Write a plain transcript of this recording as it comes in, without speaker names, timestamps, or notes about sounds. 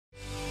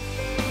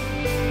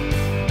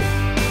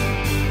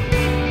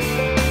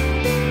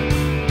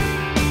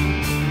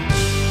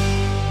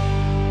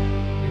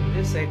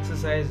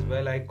exercise,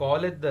 well, I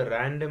call it the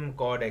random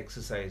chord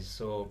exercise.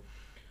 So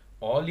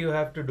all you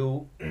have to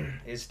do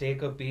is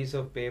take a piece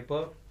of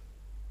paper,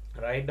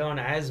 write down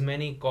as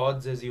many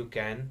chords as you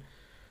can,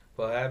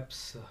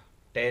 perhaps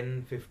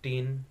 10,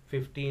 15.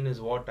 15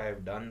 is what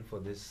I've done for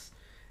this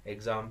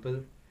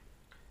example.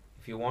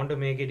 If you want to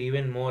make it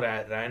even more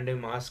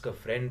random, ask a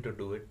friend to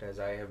do it, as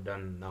I have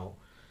done now.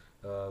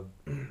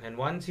 And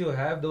once you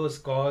have those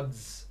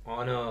chords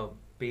on a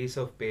piece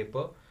of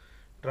paper,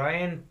 try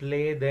and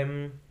play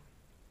them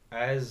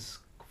as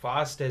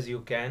fast as you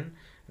can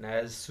and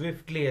as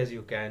swiftly as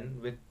you can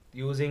with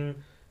using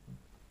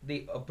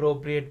the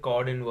appropriate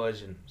chord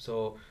inversion.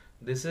 So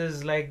this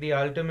is like the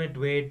ultimate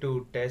way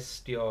to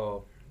test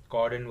your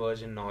chord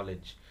inversion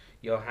knowledge.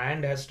 Your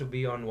hand has to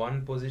be on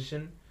one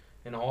position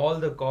and all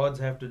the chords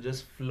have to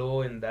just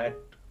flow in that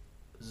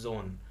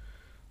zone.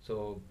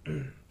 So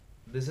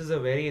this is a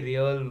very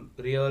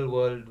real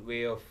world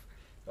way of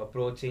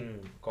approaching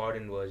chord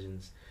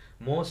inversions.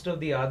 Most of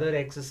the other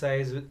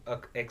exercise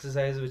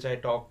which I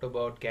talked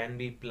about can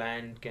be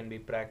planned, can be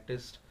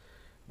practiced,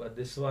 but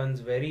this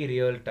one's very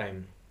real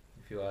time,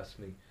 if you ask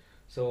me.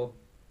 So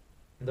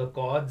the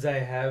chords I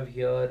have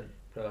here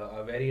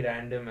are very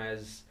random,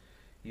 as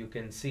you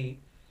can see.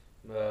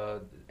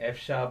 F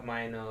sharp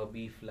minor,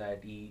 B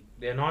flat, E.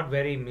 They're not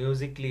very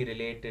musically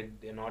related.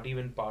 They're not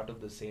even part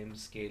of the same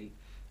scale,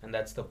 and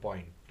that's the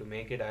point, to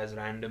make it as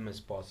random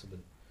as possible.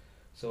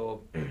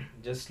 So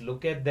just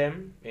look at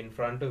them in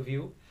front of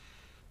you,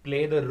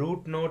 play the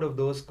root note of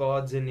those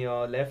chords in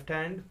your left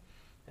hand,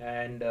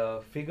 and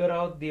figure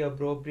out the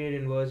appropriate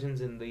inversions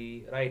in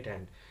the right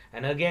hand.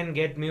 And again,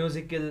 get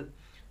musical.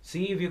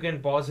 See if you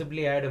can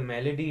possibly add a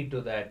melody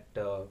to that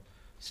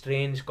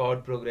strange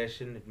chord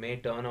progression. It may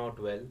turn out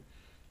well.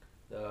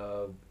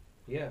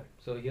 Yeah,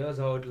 so here's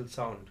how it will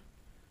sound.